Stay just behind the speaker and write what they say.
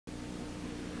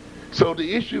So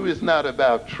the issue is not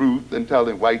about truth and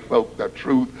telling white folk the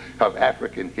truth of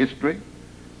African history,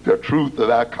 the truth of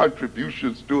our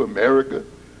contributions to America,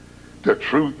 the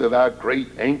truth of our great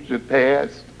ancient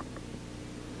past.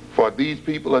 For these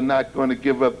people are not going to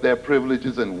give up their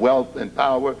privileges and wealth and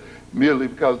power merely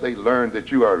because they learned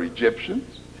that you are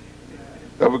Egyptians,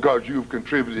 or because you've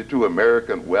contributed to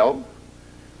American wealth,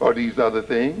 or these other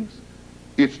things.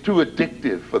 It's too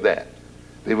addictive for that.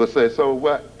 They will say, so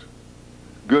what?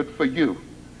 Good for you.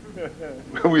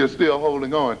 We are still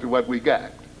holding on to what we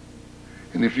got.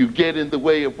 And if you get in the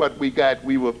way of what we got,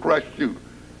 we will crush you,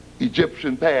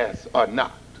 Egyptian past or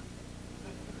not.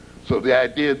 So the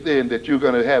idea then that you're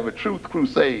going to have a truth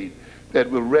crusade that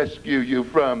will rescue you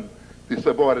from the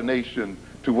subordination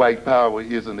to white power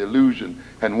is an illusion,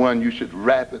 and one you should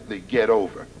rapidly get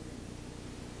over.